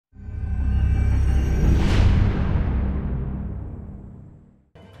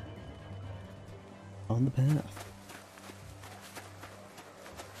on the path.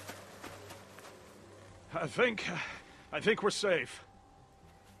 I think we're safe.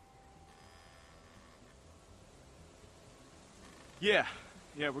 Yeah,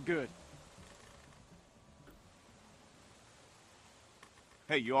 we're good.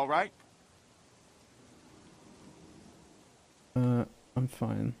 Hey, you all right? I'm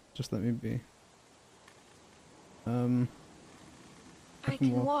fine. Just let me be. I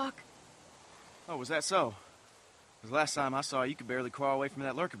can walk. Oh, was that so? Because last time I saw you, you could barely crawl away from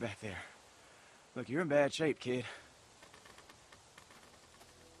that lurker back there. Look, you're in bad shape, kid.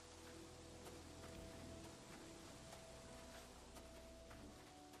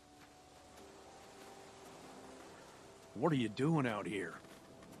 What are you doing out here?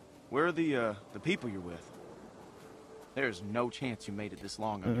 Where are the people you're with? There's no chance you made it this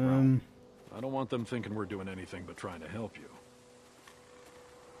long on your own. I don't want them thinking we're doing anything but trying to help you.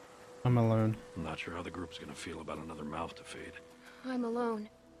 I'm alone. I'm not sure how the group's gonna feel about another mouth to feed. I'm alone.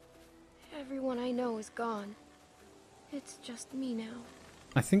 Everyone I know is gone. It's just me now.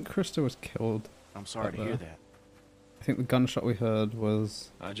 I think Krista was killed. I'm sorry to hear that. I think the gunshot we heard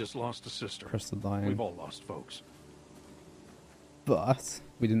was I just lost a sister. Krista dying. We've all lost folks. But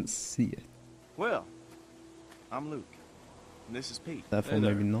we didn't see it. Well, I'm Luke. And this is Pete. Therefore, Hey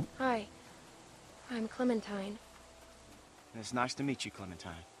there. maybe not. Hi. I'm Clementine. It's nice to meet you,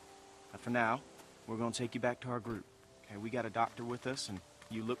 Clementine. But for now, we're gonna take you back to our group. Okay, we got a doctor with us, and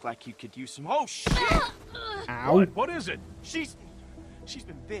you look like you could use some— Oh, shit! Ow! What is it? She's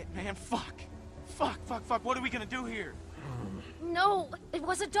been bit, man. Fuck. What are we gonna do here? No, it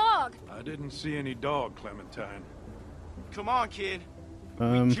was a dog. I didn't see any dog, Clementine. Come on, kid.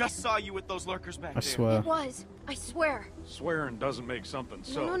 Um, We just saw you with those lurkers back I there. swear. It was. I swear. Swearing doesn't make something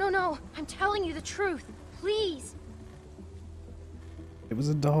so. No. I'm telling you the truth. Please. It was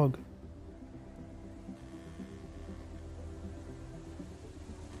a dog.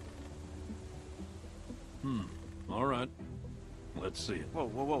 All right. Let's see it.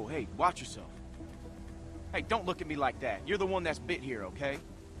 Whoa. Hey, watch yourself. Hey, don't look at me like that. You're the one that's bit here, okay?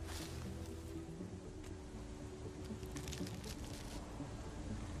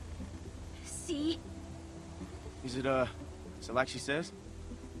 See? Is it like she says?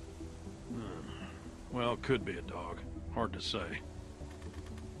 Well, could be a dog. Hard to say.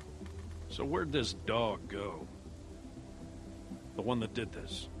 So where'd this dog go? The one that did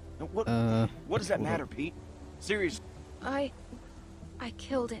this? No, what does that matter, Pete? Seriously. I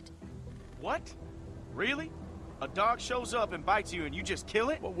killed it. What? Really? A dog shows up and bites you and you just kill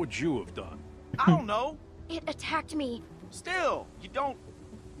it? What would you have done? I don't know. It attacked me. Still, you don't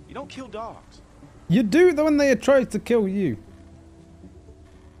kill dogs. You do the when they tried to kill you.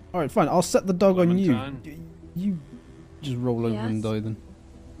 Alright, fine. I'll set the dog on you. Clementine? You just roll over and Yes? die then.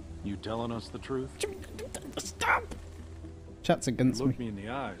 You telling us the truth? Stop! Chat's against Look me. me in the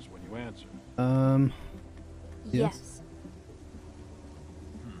eyes when you answer. Yes.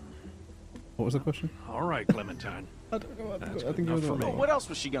 What was the question? All right, Clementine. I don't know. That's I good think it enough was for the me. wrong What else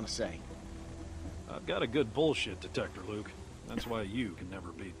was she gonna say? I've got a good bullshit detector, Luke. That's why you can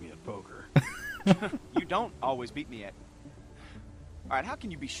never beat me at poker. You don't always beat me at. All right, how can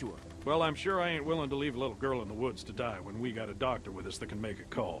you be sure? Well, I'm sure I ain't willing to leave a little girl in the woods to die when we got a doctor with us that can make a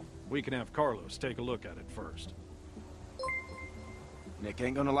call. We can have Carlos take a look at it first. Nick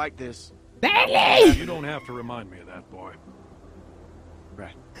ain't gonna like this. You don't have to remind me of that, boy.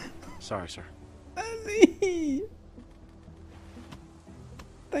 Right. Sorry, sir. Ellie!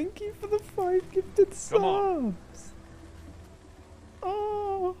 Thank you for the 5 gifted subs. Come on.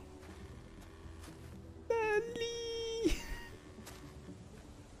 Oh, Ellie!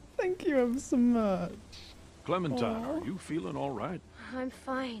 Thank you ever so much. Clementine, Aw. are you feeling all right? I'm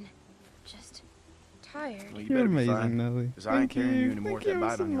fine. Just tired. Well, you You're better be amazing, fine, Nelly. 'cause I ain't carrying you anymore Thank with that you bite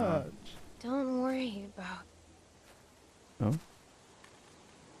ever so on your arm. much. Don't worry about. Oh,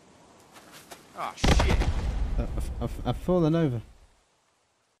 Oh shit. I've fallen over.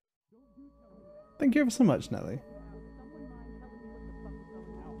 Thank you ever so much, Nelly.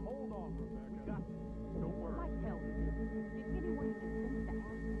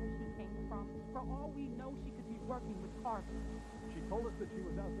 She told us that she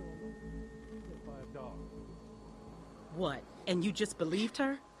was out there hit by a dog. What? And you just believed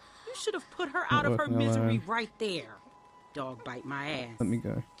her? You should have put her out of her working misery alone. right there. Dog bite my ass. Let me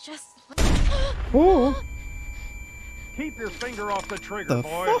go. Just. Oh, Keep your finger off the trigger, the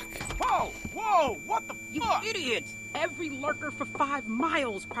boy. fuck? Whoa! What the You fuck? idiot! Every lurker for 5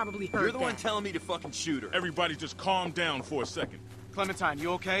 miles probably heard You're the that. one telling me to fucking shoot her. Everybody just calm down for a second. Clementine,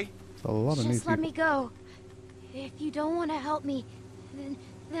 you okay? It's a lot of new Just let people. me go. If you don't want to help me,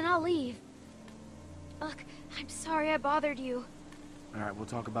 then I'll leave. Look, I'm sorry I bothered you. All right, we'll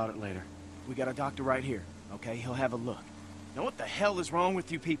talk about it later. We got a doctor right here, okay? He'll have a look. Now what the hell is wrong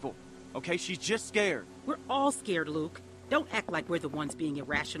with you people? Okay, she's just scared. We're all scared, Luke. Don't act like we're the ones being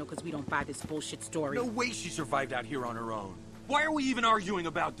irrational because we don't buy this bullshit story. No way she survived out here on her own. Why are we even arguing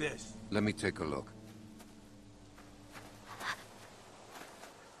about this? Let me take a look.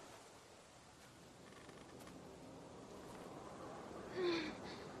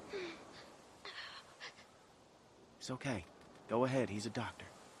 It's okay. Go ahead, he's a doctor.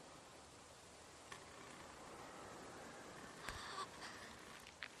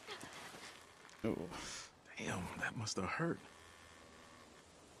 Oh. Damn, that must have hurt.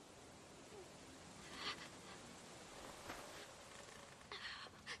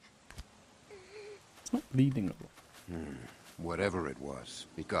 It's not bleeding at all. Whatever it was,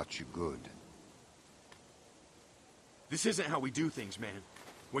 it got you good. This isn't how we do things, man.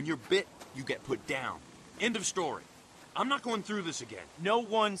 When you're bit, you get put down. End of story. I'm not going through this again. No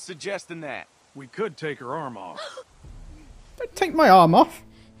one's suggesting that. We could take her arm off. Don't take my arm off.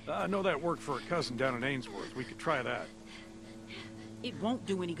 I know that worked for a cousin down in Ainsworth. We could try that. It won't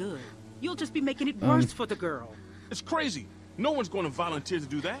do any good. You'll just be making it worse for the girl. It's crazy. No one's going to volunteer to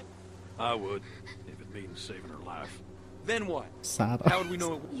do that. I would, if it means saving her life. Then what? Sad. How would we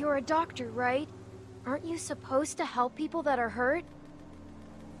know it? You're a doctor, right? Aren't you supposed to help people that are hurt?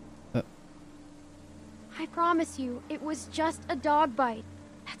 I promise you, it was just a dog bite.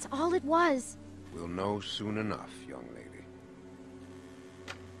 That's all it was. We'll know soon enough, young lady.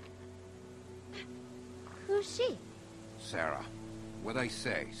 Who's she? Sarah, what I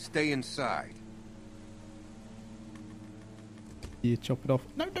say, stay inside. You chop it off.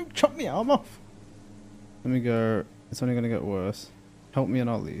 No, don't chop my arm off. Let me go. It's only going to get worse. Help me and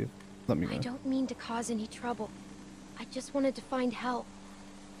I'll leave. Let me go. I don't mean to cause any trouble. I just wanted to find help.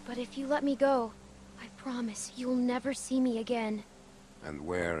 But if you let me go, I promise you'll never see me again. And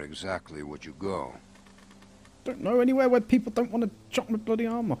where exactly would you go? Don't know anywhere where people don't want to chop my bloody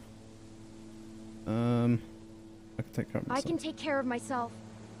arm off. I can take care of myself. I can take care of myself.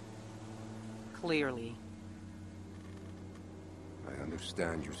 Clearly. I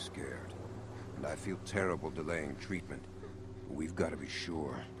understand you're scared. And I feel terrible delaying treatment. But we've got to be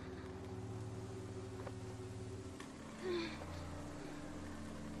sure.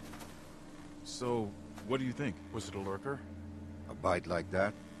 So, what do you think? Was it a lurker? A bite like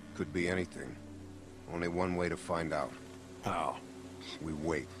that could be anything. Only one way to find out. How? We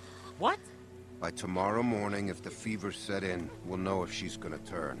wait. What? By tomorrow morning, if the fever set in, we'll know if she's gonna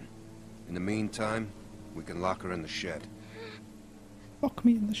turn. In the meantime, we can lock her in the shed. Lock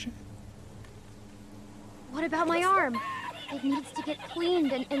me in the shed. What about my arm? It needs to get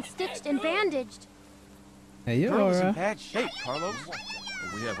cleaned and stitched and bandaged. Hey, you Girl is in alright? bad shape, Carlos.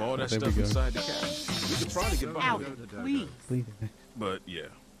 We have all that there we stuff go. inside the cabin. We could probably get by Out, with it. please. Bleeding. But yeah,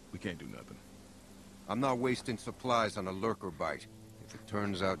 we can't do nothing. I'm not wasting supplies on a lurker bite. If it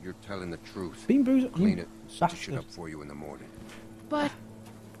turns out you're telling the truth, Bean Boozer, clean you it and stitch it bastard. up for you in the morning. But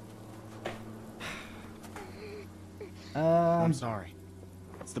I'm sorry.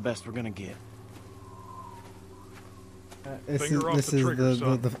 It's the best we're gonna get. Finger off the trigger,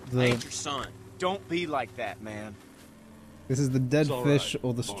 son. I ain't your son. Don't be like that, man. This is the dead It's all fish right.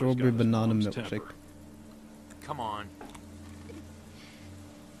 or the Boy's strawberry got his banana mom's milkshake. temper. Come on.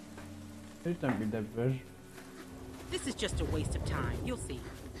 Please don't be dead fish. This is just a waste of time. You'll see.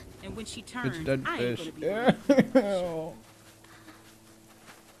 And when she turns, It's dead I ain't fish. gonna be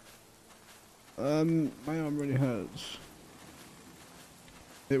worried. My arm really hurts.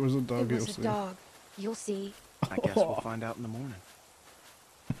 It was a dog, it you'll was see. a dog. You'll see. I guess we'll find out in the morning.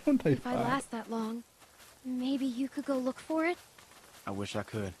 Won't I If I find? last that long, maybe you could go look for it? I wish I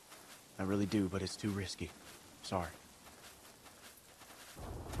could. I really do, but it's too risky. Sorry.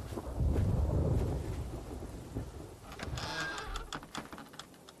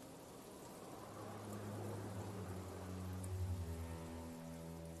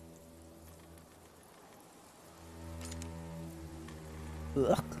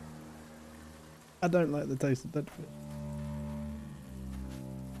 Ugh. I don't like the taste of dead fish.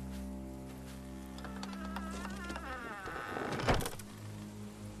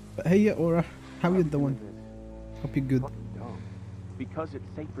 But hey, yeah, Aura, how you doing? Hope you're good. Because it's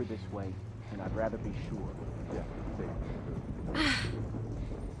safer this way, and I'd rather be sure.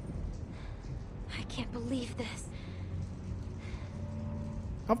 I can't believe this.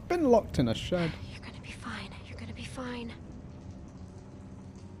 I've been locked in a shed. You're gonna be fine. You're gonna be fine.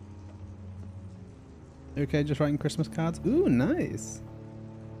 You okay, just writing Christmas cards? Ooh, nice.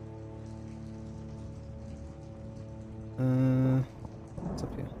 What's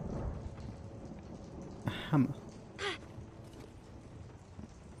up here? hammer.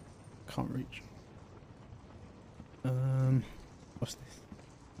 Can't reach. What's this?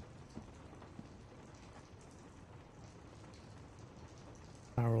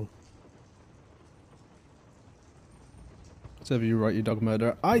 Barrel. Whatever you write, you dog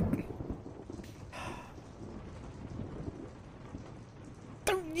murderer.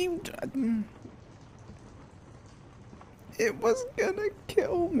 Don't you... It was gonna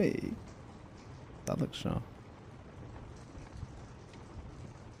kill me. That looks sharp.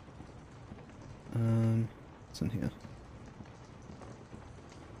 What's in here?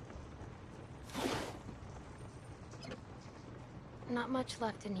 Not much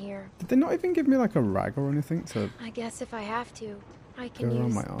left in here. Did they not even give me like a rag or anything to... I guess if I have to, I can Go around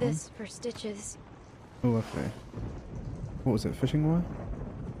use my arm? this for stitches. Oh, okay. What was it? Fishing wire?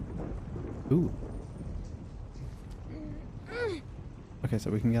 Ooh. Okay,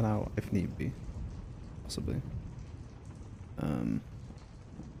 so we can get out if need be. Possibly.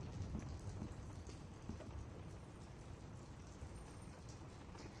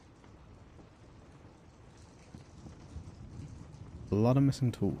 A lot of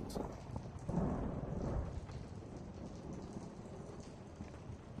missing tools.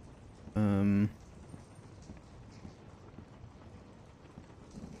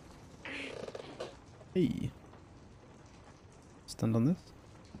 Hey. Stand on this.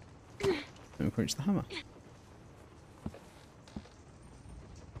 Then we can reach the hammer.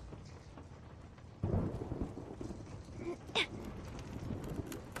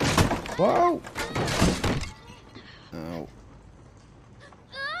 Whoa! Ow.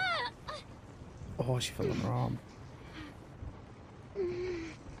 Oh, she fell on her arm.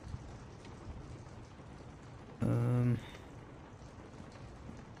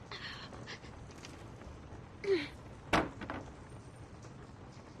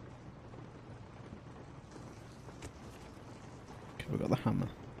 Okay, we got the hammer.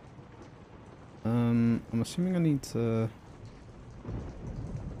 I'm assuming I need to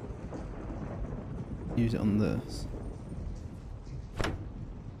use it on this.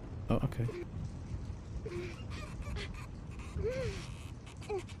 Oh, okay.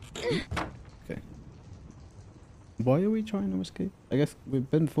 Okay. Why are we trying to escape? I guess we've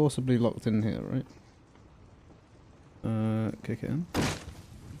been forcibly locked in here, right? Kick it in.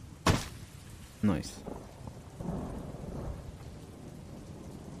 Nice.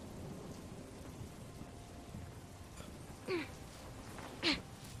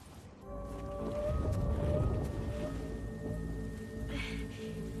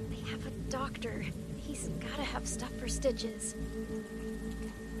 We have a doctor. He's gotta have stuff for stitches.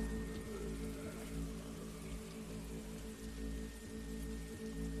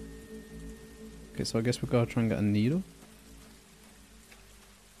 Okay, so I guess we gotta try and get a needle.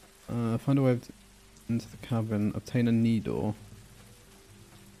 Find a way into the cabin, obtain a needle.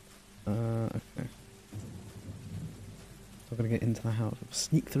 Okay. So I'm gonna get into the house.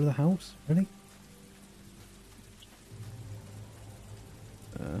 Sneak through the house? Really?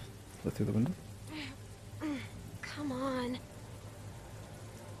 Look through the window. Come on.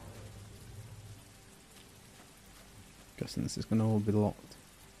 Guessing this is gonna all be locked.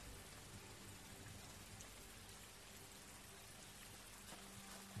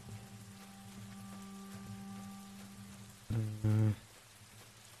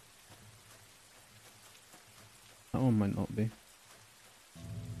 That one might not be.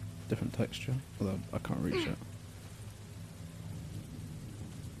 Different texture, although I can't reach it.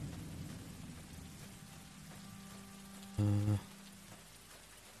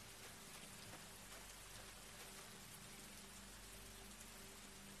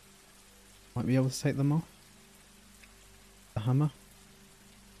 Might be able to take them off. The hammer.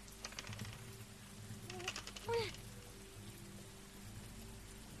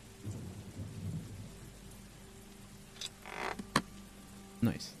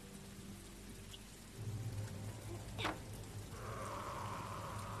 Nice.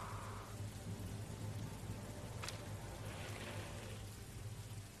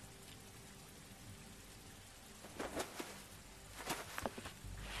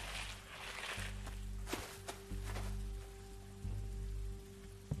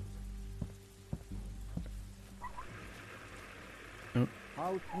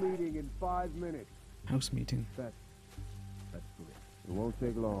 House meeting in 5 minutes. House meeting. That's good. It won't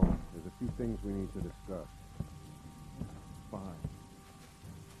take long. There's a few things we need to discuss. Fine.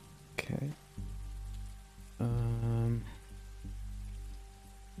 Okay.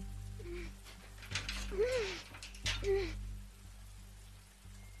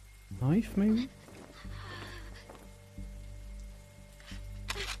 Knife, maybe?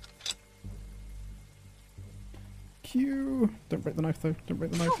 you. Don't break the knife though. Don't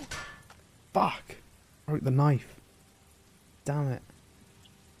break the knife. Fuck. I broke the knife. Damn it.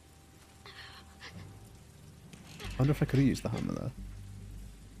 I wonder if I could have used the hammer there.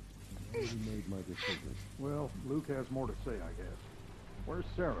 You made my decision. Well, Luke has more to say, I guess. Where's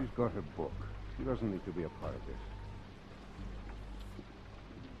Sarah? She's got her book. She doesn't need to be a part of this.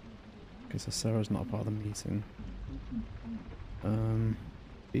 Okay, so Sarah's not a part of the meeting.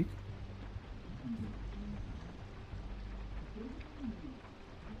 Speak?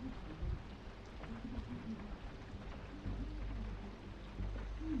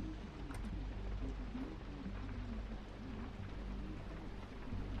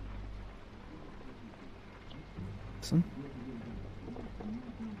 Listen.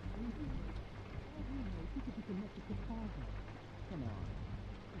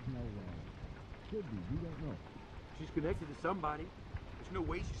 She's connected to somebody. There's no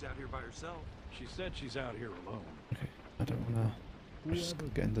way she's out here by herself. She said she's out here alone. Okay, I don't wanna just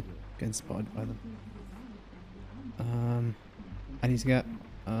getting spotted by them. I need to get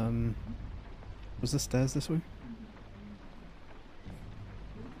was the stairs this way?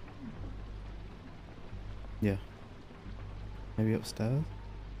 Yeah. Maybe upstairs?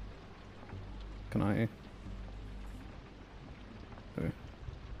 Can I? Okay.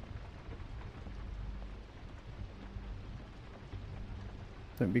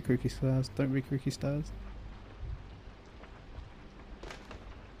 Don't be creaky stairs. Don't be creaky stairs.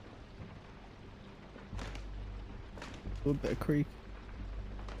 A little bit of creak.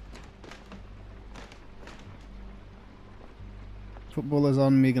 Footballers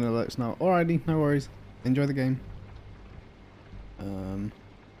on, Megan alerts now. Alrighty, no worries. Enjoy the game.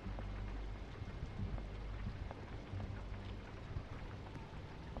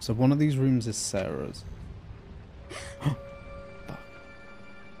 So one of these rooms is Sarah's.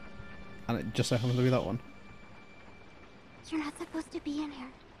 And it just so happens to be that one. You're not supposed to be in here.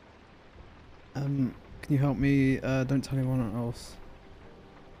 Can you help me? Don't tell anyone else.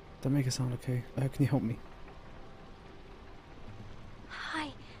 Don't make it sound okay. Can you help me?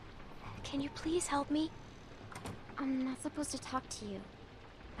 Hi. Can you please help me? I'm not supposed to talk to you.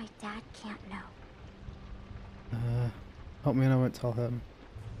 My dad can't know. Help me and I won't tell him.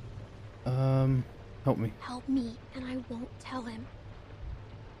 Help me. Help me and I won't tell him.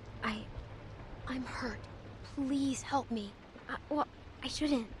 I'm hurt. Please help me. Well, I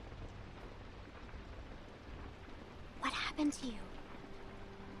shouldn't. What happened to you?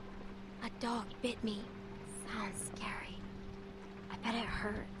 A dog bit me. Sounds scary. I bet it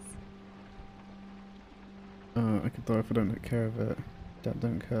hurts. I could die if I don't take care of it. Dad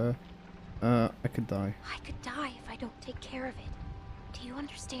don't care. I could die. I could die if I don't take care of it. Do you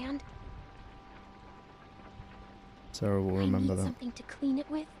understand? Sarah will remember I need that. something to clean it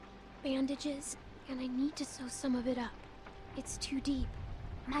with. Bandages. And I need to sew some of it up. It's too deep.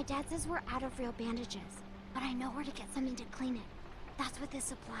 My dad says we're out of real bandages. But I know where to get something to clean it. That's what this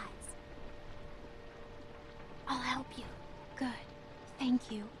supplies. I'll help you. Good.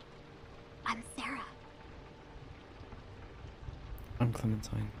 Thank you. I'm Sarah. I'm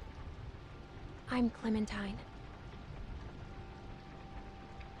Clementine. I'm Clementine.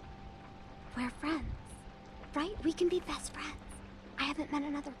 We're friends. Right? We can be best friends. I haven't met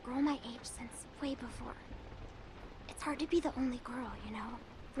another girl my age since way before. It's hard to be the only girl, you know?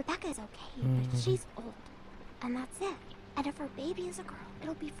 Rebecca's okay, but she's old. And that's it. And if her baby is a girl,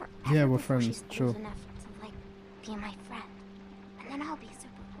 it'll be forever Yeah, we're before friends, she's sure. old enough to, like, be my friend. And then I'll be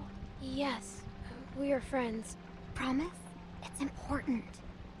super old. Yes, we are friends. Promise? It's important.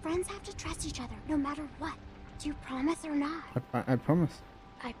 Friends have to trust each other, no matter what. Do you promise or not? I promise.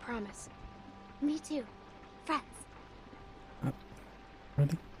 I promise. Me too. Friends.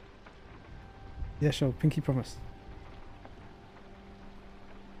 Really? Yeah, sure. Pinky promise.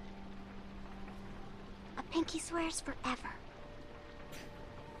 A pinky swears forever.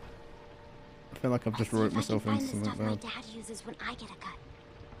 I feel like I've just wrote myself into something stuff my bad. dad uses when I get a cut.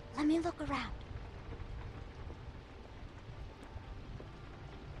 Let me look around.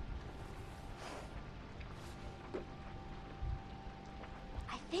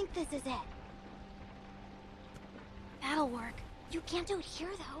 I think this is it. That'll work. You can't do it here,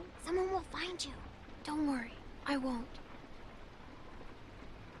 though. Someone will find you. Don't worry. I won't.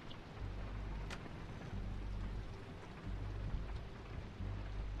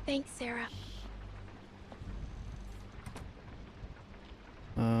 Thanks, Sarah.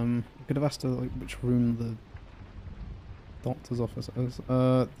 I could have asked her like which room the doctor's office is.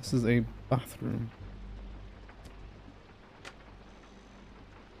 This is a bathroom.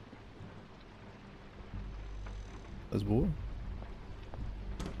 There's water.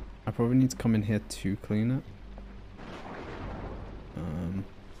 I probably need to come in here to clean it.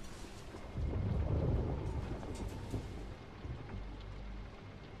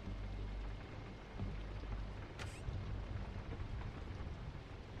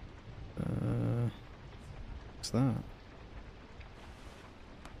 that?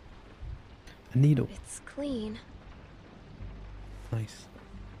 A needle. It's clean. Nice.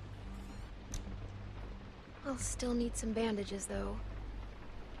 I'll still need some bandages, though.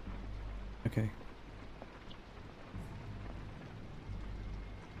 Okay.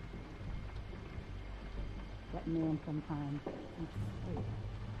 That man sometimes.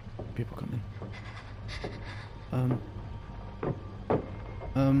 People coming.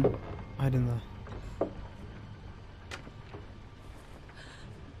 Hide in there.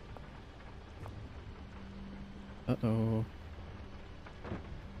 Uh-oh.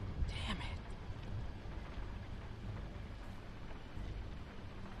 Damn it.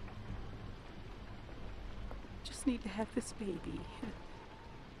 Just need to have this baby.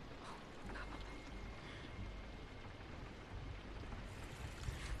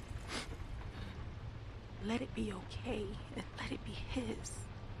 Let it be okay, and let it be his.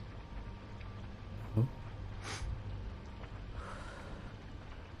 Oh.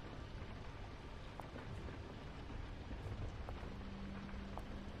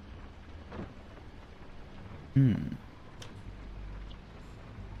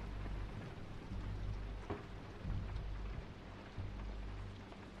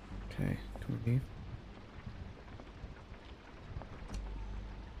 Okay, can we leave?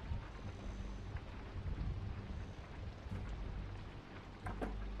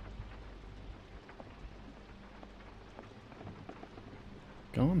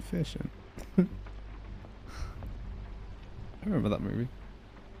 Go on fishing. I remember that movie.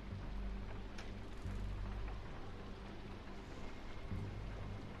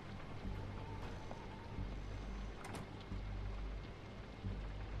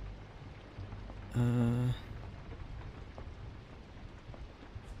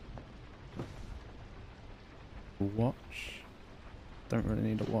 Watch. Don't really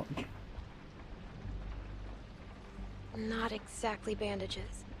need a watch. Not exactly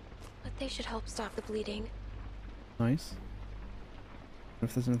bandages, but they should help stop the bleeding. Nice.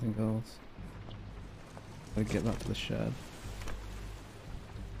 If there's anything else, I'll get back to the shed.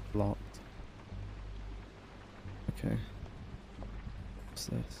 Locked. Okay. What's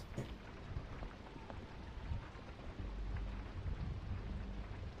this?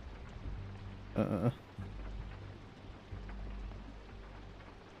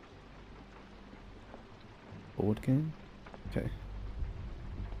 Board game? Okay.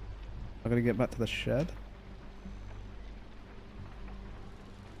 I gotta get back to the shed.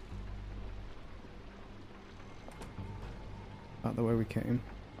 Out the way we came.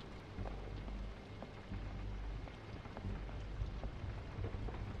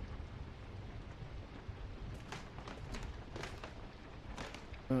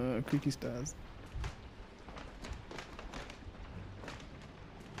 Creaky stairs.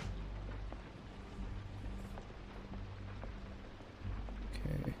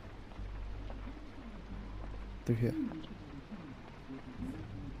 Okay. Through here.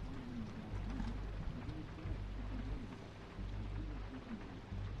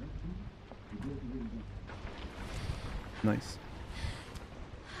 Nice.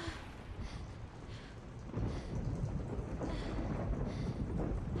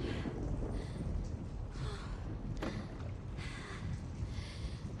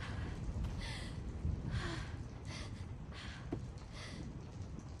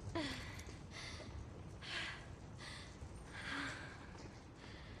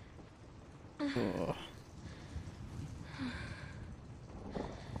 Oh.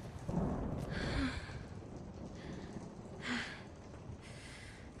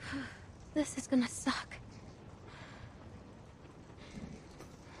 This is gonna suck.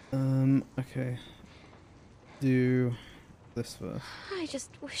 Okay. Do this first. I just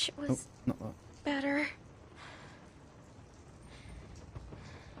wish it Oh, was not that. better.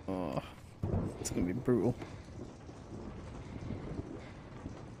 Oh, it's gonna be brutal.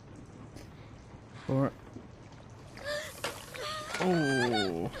 Alright.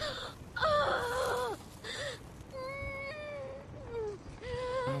 Oh.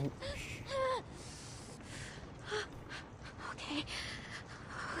 Okay.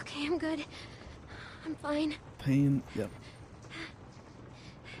 Okay, I'm good. I'm fine. Pain. Yep.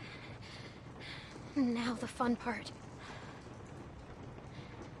 Now the fun part.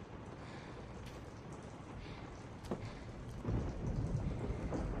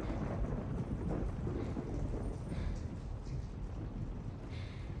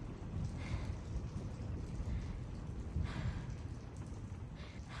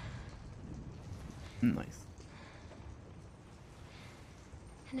 Nice.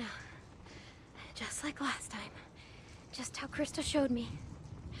 Now, just like last time. Just how Krista showed me.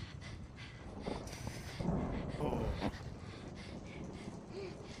 Oh.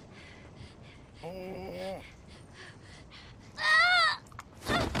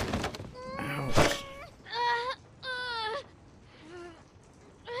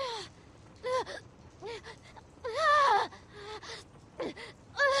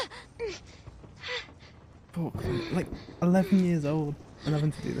 like 11 years old and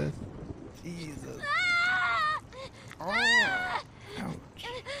having to do this. Jesus. Oh. Ouch.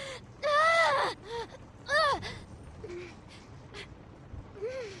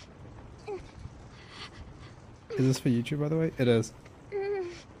 Is this for YouTube, by the way? It is.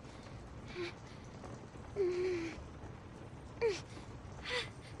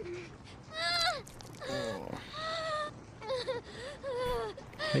 Oh.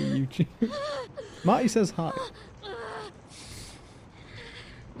 Hey, YouTube. Marty says hi.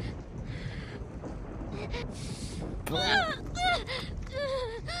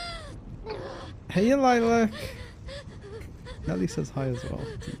 Hey, Lilac. Nelly says hi as well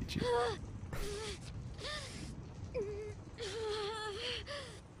to YouTube.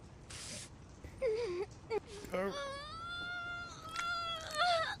 Oh.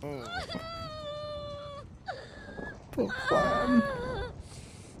 Oh. Poor Clem.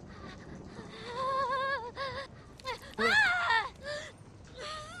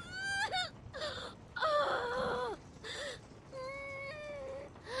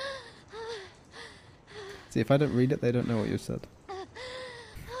 See, if I don't read it, they don't know what you said.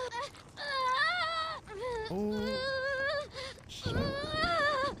 Oh. Shit.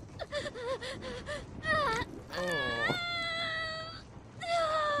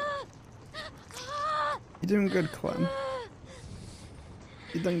 You're doing good, Clem.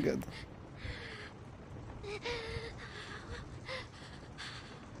 You're doing good.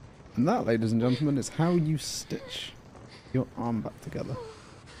 And that, ladies and gentlemen, is how you stitch your arm back together.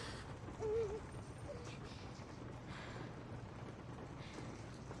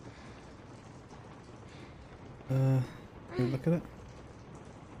 Can you look at it?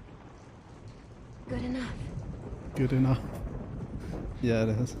 Good enough. Good enough. Yeah, it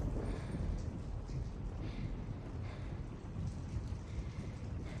is.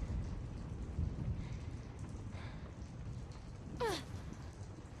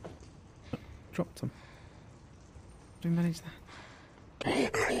 Dropped him. Do we manage that?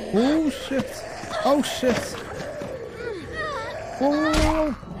 Oh shit! Oh shit!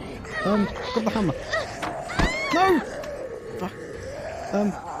 Whoa! Got the hammer. No! Fuck.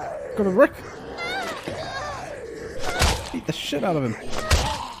 Got a brick. Beat the shit out of him.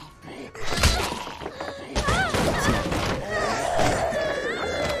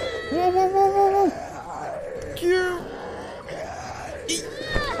 Whoa, whoa, whoa, whoa, whoa! Q!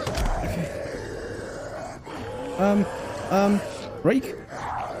 Okay. Rake?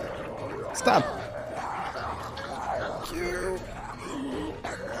 Stab! Q!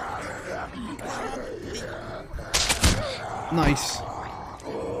 Nice.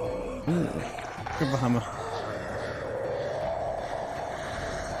 Ooh. Grab the hammer.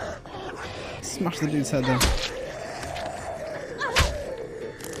 Smash the dude's head then.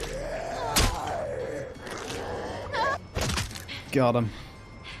 Got him.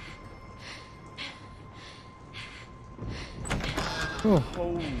 Oh.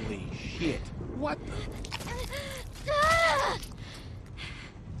 Holy shit. What the?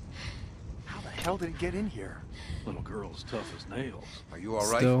 How the hell did it get in here? Little girl's tough as nails. Are you all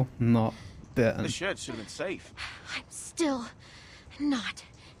right? Still not bitten. The shed should have been safe. I'm still not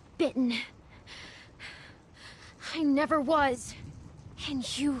bitten. I never was.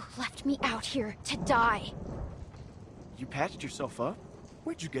 And you left me out here to die. You patched yourself up?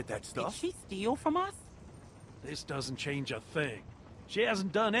 Where'd you get that stuff? Did she steal from us? This doesn't change a thing. She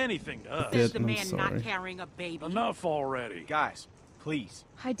hasn't done anything to us. Is the I'm man sorry. not carrying a baby? Enough already. Guys, please.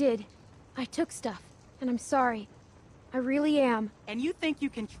 I did. I took stuff, and I'm sorry. I really am. And you think you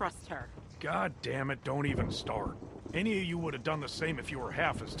can trust her? God damn it, don't even start. Any of you would have done the same if you were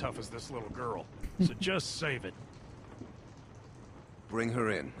half as tough as this little girl. So just save it. Bring her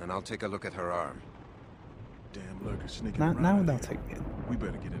in, and I'll take a look at her arm. Damn lurker sneaking Now, around now out they'll here. take me in. We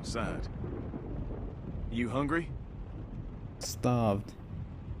better get inside. You hungry? Starved.